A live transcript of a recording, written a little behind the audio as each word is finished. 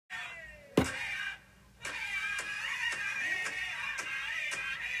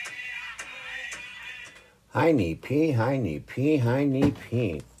Hi ni pi, hi ni pi, hi ni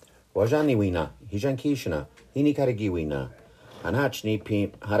pi. Wajani wina, hijan kishina, hini karagiwina. Hanach ni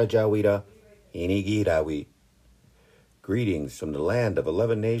pi, harajawida, hini girawi. Greetings from the land of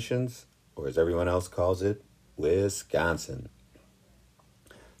 11 nations, or as everyone else calls it, Wisconsin.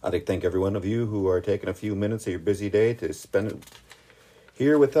 I'd like to thank every one of you who are taking a few minutes of your busy day to spend it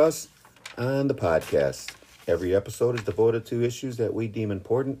here with us on the podcast. Every episode is devoted to issues that we deem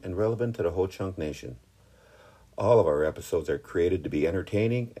important and relevant to the Ho Chunk Nation. All of our episodes are created to be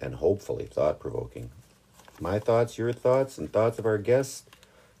entertaining and hopefully thought-provoking. My thoughts, your thoughts, and thoughts of our guests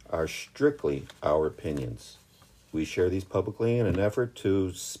are strictly our opinions. We share these publicly in an effort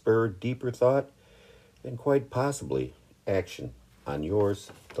to spur deeper thought and quite possibly action on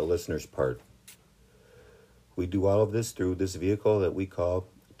yours, the listener's part. We do all of this through this vehicle that we call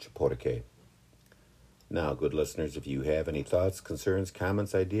Chapotake. Now, good listeners, if you have any thoughts, concerns,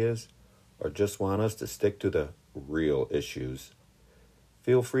 comments, ideas, or just want us to stick to the real issues,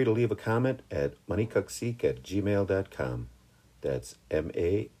 feel free to leave a comment at manikaksik@gmail.com. That's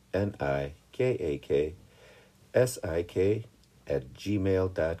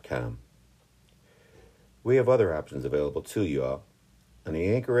MANIKAKSIK@gmail.com. We have other options available to you all. On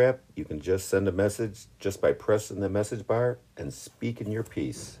the Anchor app, you can just send a message just by pressing the message bar and speaking your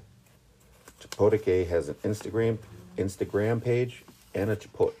piece. Chapotake has an Instagram page and a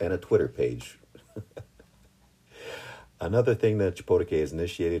Twitter page. Another thing that Chapotake has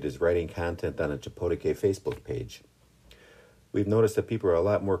initiated is writing content on a Chapotake Facebook page. We've noticed that people are a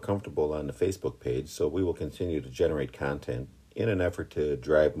lot more comfortable on the Facebook page, so we will continue to generate content in an effort to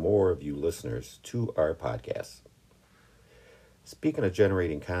drive more of you listeners to our podcast. Speaking of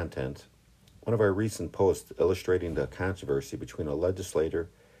generating content, one of our recent posts illustrating the controversy between a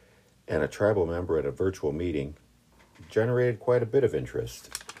legislator and a tribal member at a virtual meeting generated quite a bit of interest.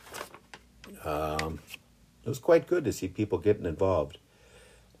 It was quite good to see people getting involved,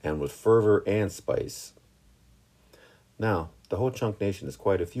 and with fervor and spice. Now, the Ho Chunk Nation has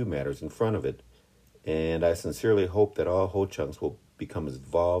quite a few matters in front of it, and I sincerely hope that all Ho Chunks will become as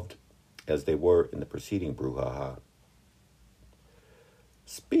involved as they were in the preceding brouhaha.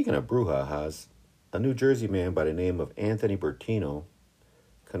 Speaking of brouhahas, a New Jersey man by the name of Anthony Bertino,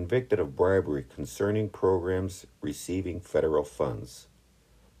 convicted of bribery concerning programs receiving federal funds,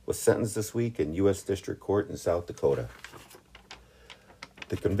 was sentenced this week in U.S. District Court in South Dakota.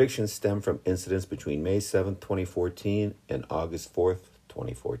 The conviction stemmed from incidents between May 7, 2014 and August 4,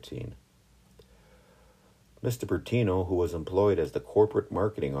 2014. Mr. Bertino, who was employed as the corporate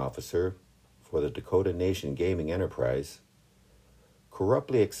marketing officer for the Dakota Nation Gaming Enterprise,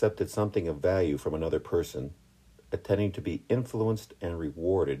 corruptly accepted something of value from another person, intending to be influenced and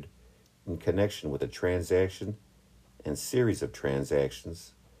rewarded in connection with a transaction and series of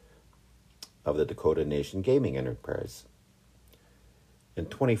transactions of the Dakota Nation Gaming Enterprise. In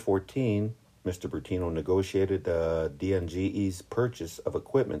 2014, Mr. Bertino negotiated DNGE's purchase of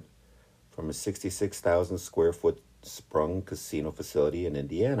equipment from a 66,000 square foot sprung casino facility in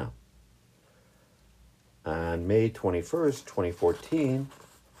Indiana. On May 21st, 2014,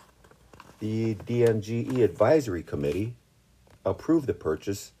 the DNGE Advisory Committee approved the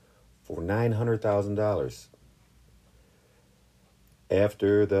purchase for $900,000.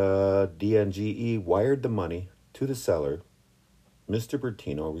 After the DNGE wired the money to the seller, Mr.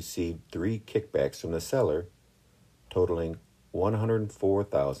 Bertino received 3 kickbacks from the seller, totaling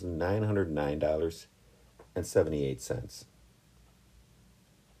 $104,909.78.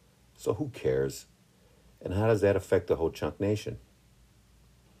 So who cares? And how does that affect the Ho Chunk Nation?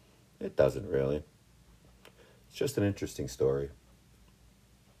 It doesn't really. It's just an interesting story.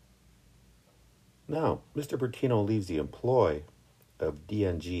 Now, Mr. Bertino leaves the employ of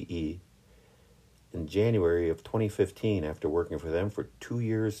DNGE in January of 2015 after working for them for 2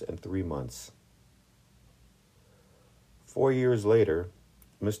 years and 3 months. 4 years later,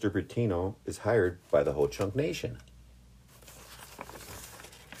 Mr. Bertino is hired by the Ho Chunk Nation.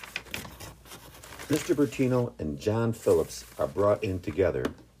 Mr. Bertino and John Phillips are brought in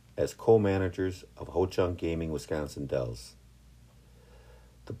together as co-managers of Ho Chunk Gaming Wisconsin Dells.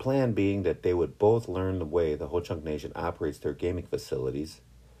 The plan being that they would both learn the way the Ho Chunk Nation operates their gaming facilities,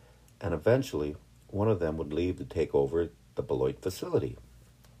 and eventually one of them would leave to take over the Beloit facility.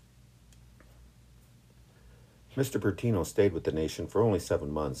 Mr. Bertino stayed with the nation for only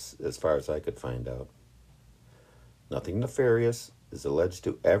 7 months, as far as I could find out. Nothing nefarious is alleged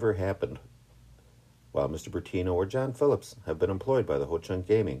to ever happen while Mr. Bertino or John Phillips have been employed by the Ho Chunk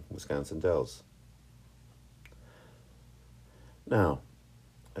Gaming Wisconsin Dells. Now,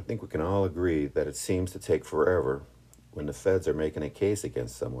 I think we can all agree that it seems to take forever when the feds are making a case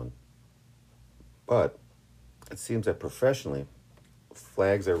against someone. But it seems that professionally,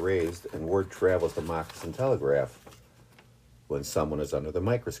 flags are raised and word travels to Moccasin Telegraph when someone is under the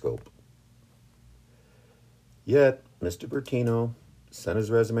microscope. Yet, Mr. Bertino sent his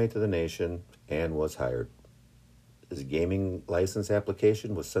resume to the Nation and was hired. His gaming license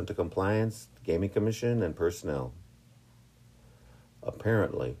application was sent to Compliance, Gaming Commission, and Personnel.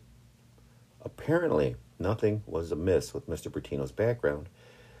 Apparently, nothing was amiss with Mr. Bertino's background,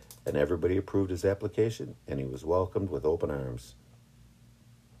 and everybody approved his application, and he was welcomed with open arms.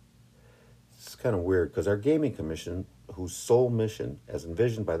 It's kind of weird because our Gaming Commission, whose sole mission, as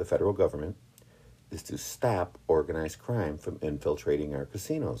envisioned by the federal government, is to stop organized crime from infiltrating our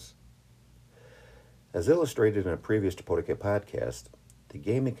casinos. As illustrated in a previous Chapotake podcast, the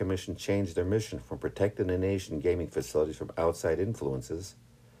Gaming Commission changed their mission from protecting the nation gaming facilities from outside influences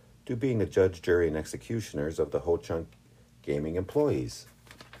to being the judge, jury, and executioners of the Ho-Chunk gaming employees.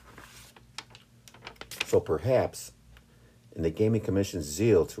 So perhaps, in the Gaming Commission's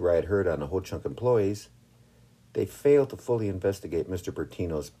zeal to ride herd on the Ho-Chunk employees, they failed to fully investigate Mr.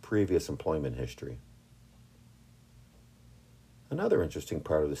 Bertino's previous employment history. Another interesting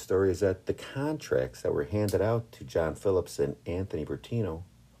part of the story is that the contracts that were handed out to John Phillips and Anthony Bertino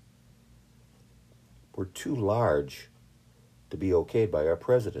were too large to be okayed by our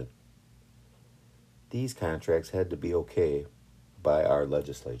president. These contracts had to be okayed by our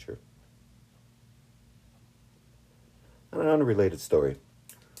legislature. On an unrelated story,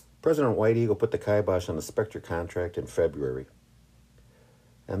 President White Eagle put the kibosh on the Spectra contract in February.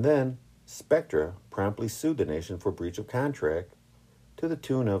 And then Spectra promptly sued the nation for breach of contract to the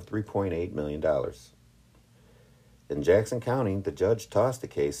tune of $3.8 million. In Jackson County, the judge tossed the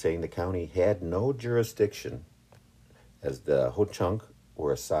case, saying the county had no jurisdiction as the Ho-Chunk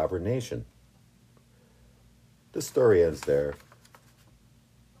were a sovereign nation. The story ends there.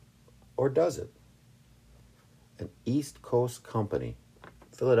 Or does it? An East Coast company,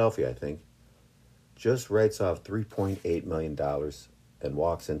 Philadelphia, I think, just writes off $3.8 million and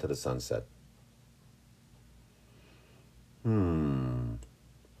walks into the sunset.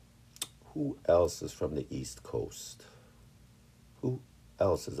 Who else is from the East Coast? Who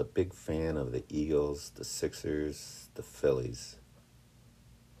else is a big fan of the Eagles, the Sixers, the Phillies?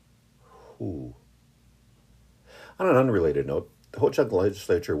 Who? On an unrelated note, the Ho-Chunk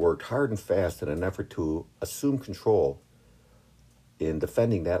legislature worked hard and fast in an effort to assume control in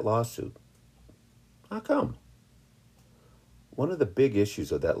defending that lawsuit. How come? One of the big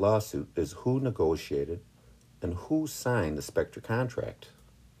issues of that lawsuit is who negotiated and who signed the Spectra contract.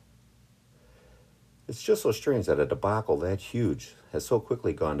 It's just so strange that a debacle that huge has so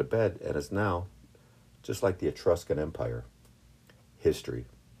quickly gone to bed and is now, just like the Etruscan Empire, history.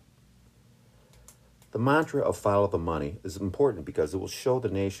 The mantra of follow the money is important because it will show the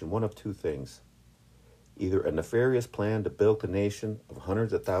nation one of two things. Either a nefarious plan to build the nation of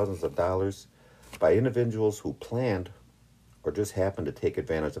hundreds of thousands of dollars by individuals who planned or just happened to take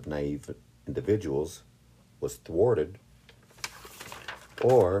advantage of naive individuals was thwarted,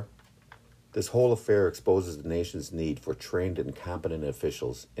 or this whole affair exposes the nation's need for trained and competent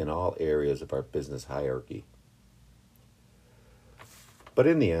officials in all areas of our business hierarchy. But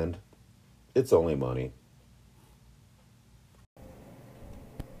in the end, it's only money.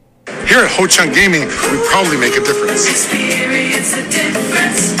 Here at Ho-Chunk Gaming, we proudly make a difference. Experience the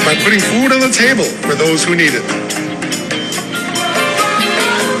difference. By putting food on the table for those who need it.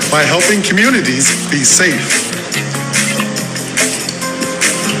 By helping communities be safe.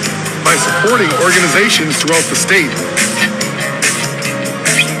 By supporting organizations throughout the state.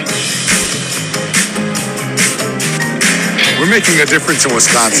 We're making a difference in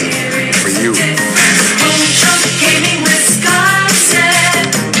Wisconsin for you. Ho-Chunk Gaming,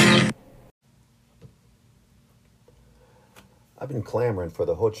 Wisconsin. I've been clamoring for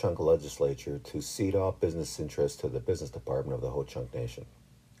the Ho-Chunk legislature to cede off business interests to the business department of the Ho-Chunk Nation.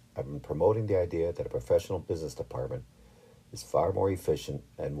 I've been promoting the idea that a professional business department is far more efficient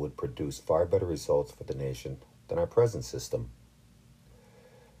and would produce far better results for the nation than our present system.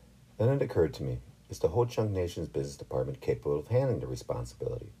 Then it occurred to me, is the Ho-Chunk Nation's business department capable of handling the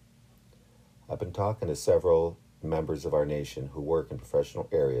responsibility? I've been talking to several members of our nation who work in professional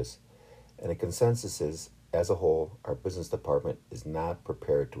areas, and the consensus is, as a whole, our business department is not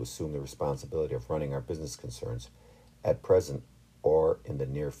prepared to assume the responsibility of running our business concerns at present or in the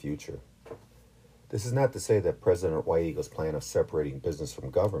near future. This is not to say that President White Eagle's plan of separating business from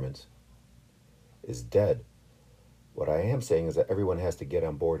government is dead. What I am saying is that everyone has to get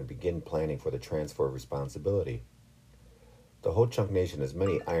on board and begin planning for the transfer of responsibility. The Ho-Chunk Nation has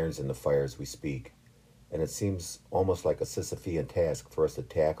many irons in the fire as we speak, and it seems almost like a Sisyphean task for us to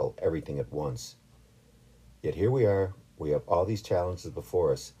tackle everything at once. Yet here we are, we have all these challenges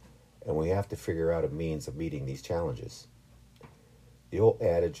before us, and we have to figure out a means of meeting these challenges. The old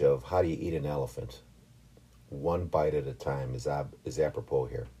adage of how do you eat an elephant? One bite at a time is apropos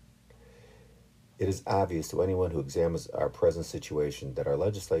here. It is obvious to anyone who examines our present situation that our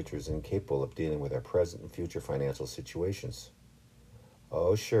legislature is incapable of dealing with our present and future financial situations.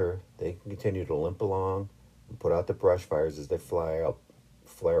 Oh, sure, they can continue to limp along and put out the brush fires as they flare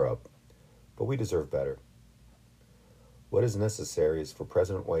up, but we deserve better. What is necessary is for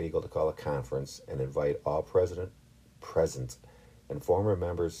President White Eagle to call a conference and invite all present and former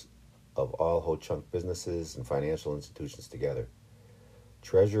members of all Ho-Chunk businesses and financial institutions together.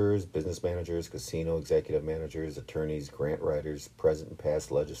 Treasurers, business managers, casino executive managers, attorneys, grant writers, present and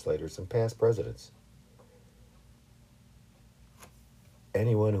past legislators, and past presidents.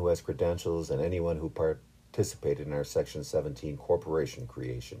 Anyone who has credentials and anyone who participated in our Section 17 corporation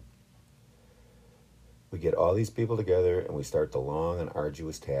creation. We get all these people together and we start the long and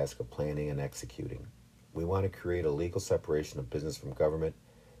arduous task of planning and executing. We want to create a legal separation of business from government,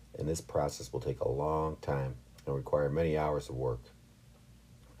 and this process will take a long time and require many hours of work.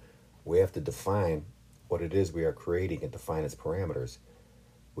 We have to define what it is we are creating and define its parameters.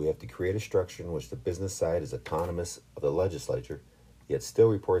 We have to create a structure in which the business side is autonomous of the legislature, yet still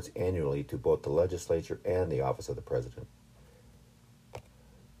reports annually to both the legislature and the office of the president.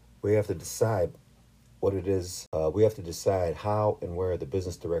 We have to decide what it is. We have to decide how and where the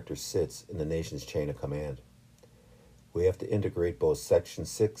business director sits in the nation's chain of command. We have to integrate both Section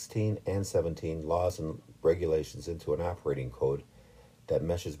 16 and 17 laws and regulations into an operating code that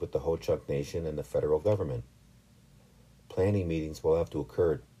meshes with the Ho-Chunk Nation and the federal government. Planning meetings will have to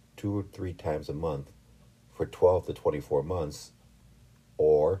occur 2 or 3 times a month for 12 to 24 months,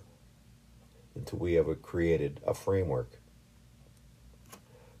 or until we have created a framework.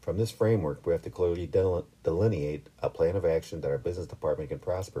 From this framework, we have to clearly delineate a plan of action that our business department can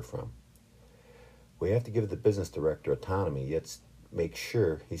prosper from. We have to give the business director autonomy, yet make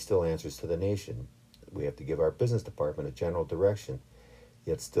sure he still answers to the nation. We have to give our business department a general direction,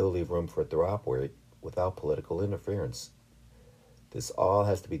 yet still leave room for it to operate without political interference. This all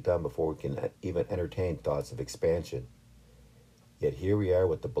has to be done before we can even entertain thoughts of expansion. Yet here we are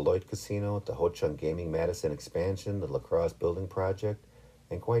with the Beloit Casino, the Ho-Chunk Gaming Madison expansion, the La Crosse building project,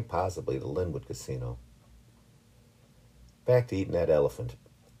 and quite possibly the Linwood Casino. Back to eating that elephant.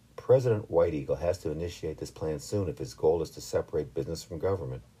 President White Eagle has to initiate this plan soon if his goal is to separate business from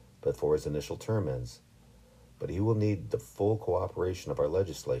government before his initial term ends. But he will need the full cooperation of our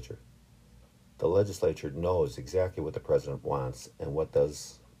legislature. The legislature knows exactly what the president wants, and what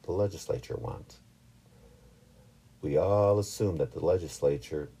does the legislature want? We all assume that the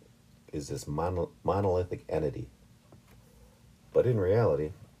legislature is this monolithic entity. But in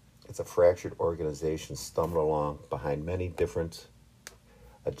reality, it's a fractured organization stumbling along behind many different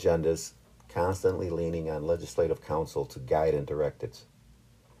agendas, constantly leaning on legislative council to guide and direct it.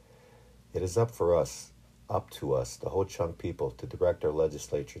 It is up to us, the Ho-Chunk people, to direct our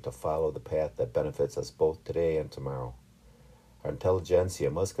legislature to follow the path that benefits us both today and tomorrow. Our intelligentsia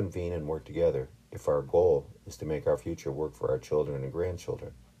must convene and work together if our goal is to make our future work for our children and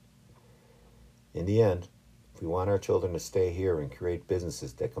grandchildren. In the end, if we want our children to stay here and create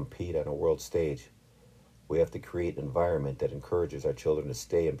businesses that compete on a world stage, we have to create an environment that encourages our children to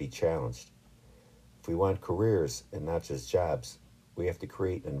stay and be challenged. If we want careers and not just jobs, we have to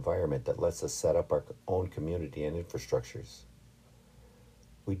create an environment that lets us set up our own community and infrastructures.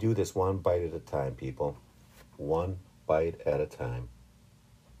 We do this one bite at a time, people. One bite at a time.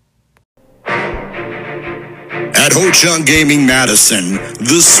 At Ho-Chunk Gaming Madison,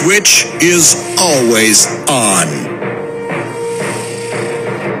 the switch is always on.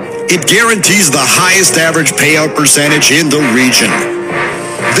 It guarantees the highest average payout percentage in the region.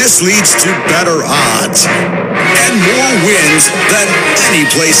 This leads to better odds and more wins than any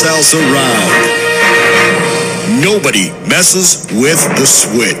place else around. Nobody messes with the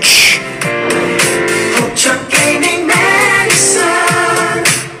switch. Ho-Chunk Gaming Madison.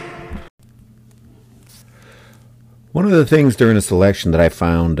 One of the things during this election that I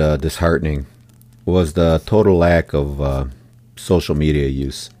found disheartening was the total lack of social media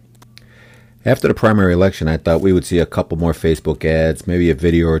use. After the primary election, I thought we would see a couple more Facebook ads, maybe a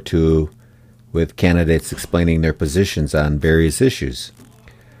video or two with candidates explaining their positions on various issues.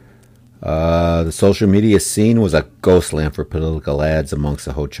 The social media scene was a ghost land for political ads amongst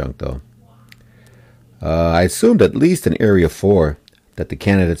the Ho-Chunk, though. I assumed at least in Area 4 that the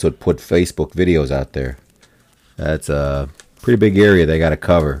candidates would put Facebook videos out there. That's a pretty big area they got to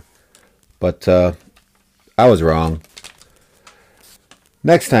cover. But I was wrong.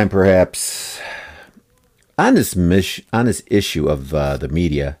 Next time, perhaps. On this issue of the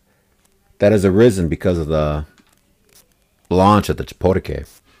media that has arisen because of the launch of the Chipotle,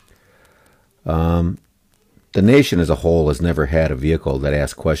 the nation as a whole has never had a vehicle that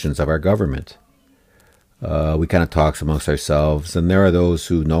asks questions of our government. We kind of talk amongst ourselves, and there are those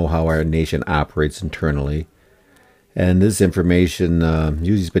who know how our nation operates internally. And this information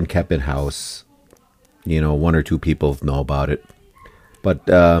usually has been kept in-house. One or two people know about it. But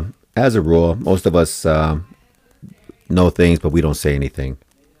as a rule, most of us know things, but we don't say anything.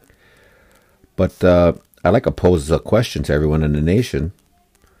 But I'd like to pose a question to everyone in the nation.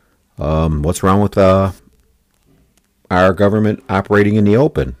 What's wrong with our government operating in the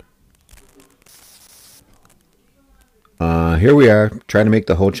open? Here we are trying to make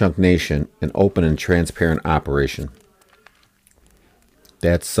the Ho Chunk Nation an open and transparent operation.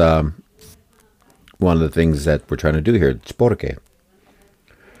 That's one of the things that we're trying to do here at Chipotle.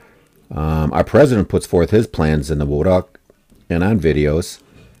 Our president puts forth his plans in the Wodak and on videos,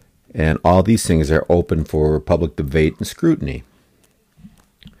 and all these things are open for public debate and scrutiny.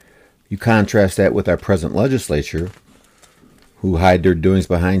 You contrast that with our present legislature, who hide their doings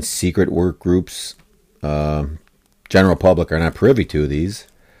behind secret work groups. General public are not privy to these.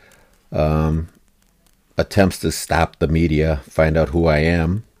 Attempts to stop the media, find out who I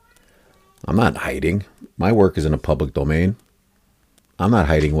am. I'm not hiding. My work is in a public domain. I'm not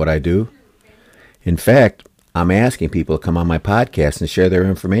hiding what I do. In fact, I'm asking people to come on my podcast and share their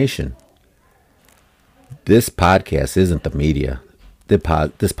information. This podcast isn't the media. This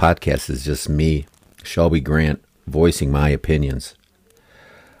podcast is just me, Shelby Grant, voicing my opinions.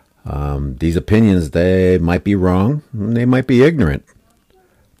 These opinions, they might be wrong, they might be ignorant,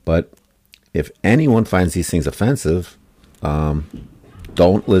 but if anyone finds these things offensive,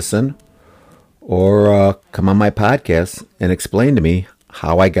 don't listen or come on my podcast and explain to me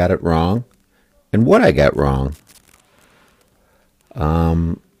how I got it wrong and what I got wrong.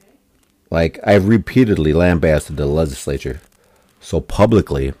 Like I've repeatedly lambasted the legislature, so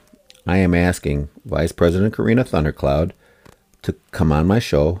publicly I am asking Vice President Karina Thundercloud to come on my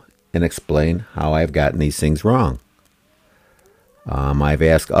show and explain how I've gotten these things wrong. I've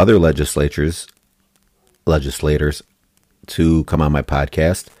asked other legislators to come on my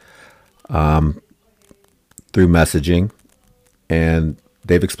podcast through messaging, and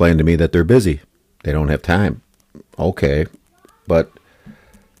they've explained to me that they're busy. They don't have time. Okay, but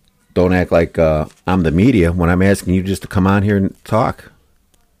don't act like I'm the media when I'm asking you just to come on here and talk.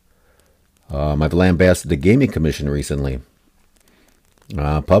 I've lambasted the Gaming Commission recently.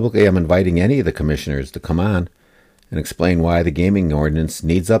 Publicly, I'm inviting any of the commissioners to come on and explain why the gaming ordinance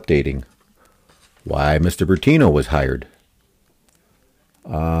needs updating, why Mr. Bertino was hired.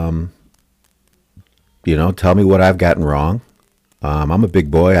 Tell me what I've gotten wrong. I'm a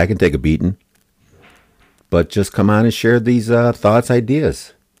big boy. I can take a beating. But just come on and share these thoughts,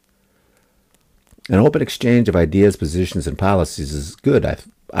 ideas. An open exchange of ideas, positions, and policies is good,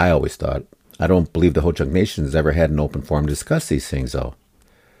 I always thought. I don't believe the Ho Chunk Nation has ever had an open forum to discuss these things, though.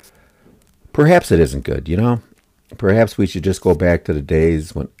 Perhaps it isn't good, Perhaps we should just go back to the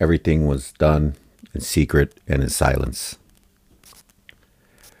days when everything was done in secret and in silence.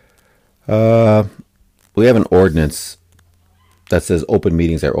 We have an ordinance that says open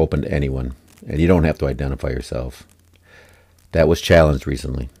meetings are open to anyone, and you don't have to identify yourself. That was challenged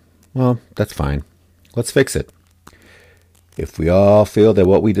recently. Well, that's fine. Let's fix it. If we all feel that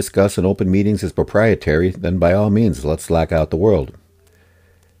what we discuss in open meetings is proprietary, then by all means, let's lock out the world.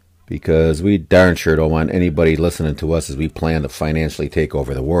 Because we darn sure don't want anybody listening to us as we plan to financially take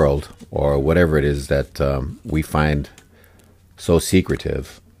over the world, or whatever it is that we find so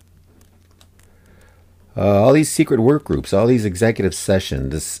secretive. All these secret work groups, all these executive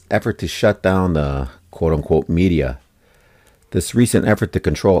sessions, this effort to shut down the quote-unquote media, this recent effort to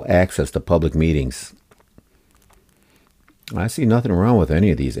control access to public meetings. I see nothing wrong with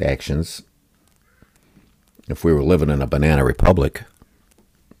any of these actions if we were living in a banana republic.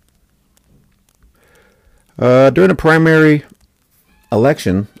 During the primary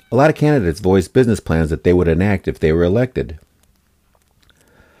election, a lot of candidates voiced business plans that they would enact if they were elected.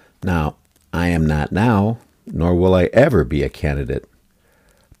 Now, I am not now, nor will I ever be a candidate,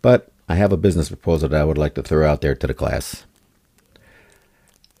 but I have a business proposal that I would like to throw out there to the class.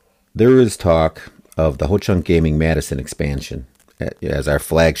 There is talk of the Ho Chunk Gaming Madison expansion as our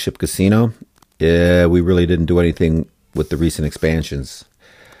flagship casino. We really didn't do anything with the recent expansions,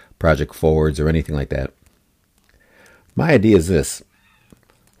 Project Forwards, or anything like that. My idea is this.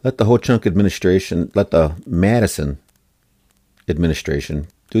 Let the Ho Chunk administration, let the Madison administration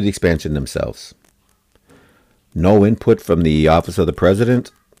do the expansion themselves. No input from the Office of the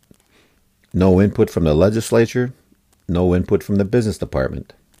President. No input from the legislature, no input from the business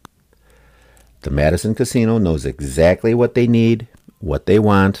department. The Madison Casino knows exactly what they need, what they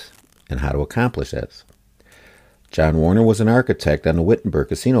want, and how to accomplish that. John Warner was an architect on the Wittenberg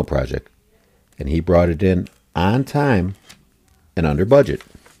Casino project, and he brought it in on time and under budget.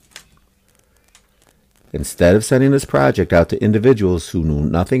 Instead of sending this project out to individuals who knew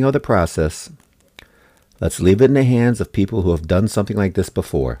nothing of the process, let's leave it in the hands of people who have done something like this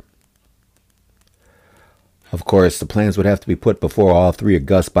before. Of course, the plans would have to be put before all three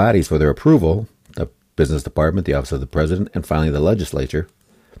august bodies for their approval: the Business Department, the Office of the President, and finally the Legislature.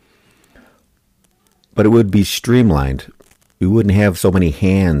 But it would be streamlined. We wouldn't have so many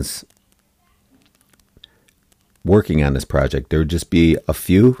hands working on this project. There would just be a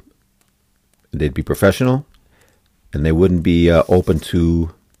few. They'd be professional, and they wouldn't be open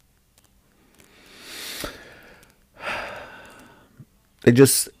to...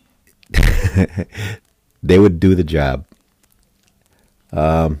 They would do the job.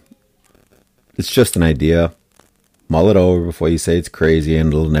 It's just an idea. Mull it over before you say it's crazy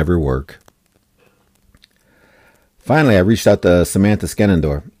and it'll never work. Finally, I reached out to Samantha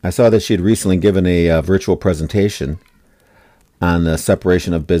Skenendor. I saw that she had recently given a virtual presentation on the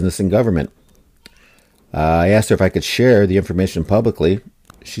separation of business and government. I asked her if I could share the information publicly.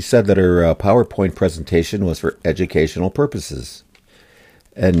 She said that her PowerPoint presentation was for educational purposes.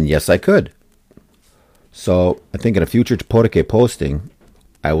 And yes, I could. So I think in a future Podake posting,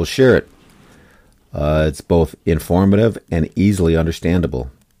 I will share it. It's both informative and easily understandable.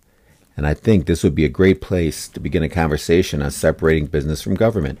 And I think this would be a great place to begin a conversation on separating business from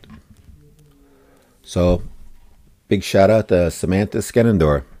government. So, big shout out to Samantha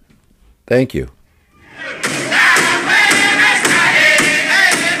Skenendor. Thank you.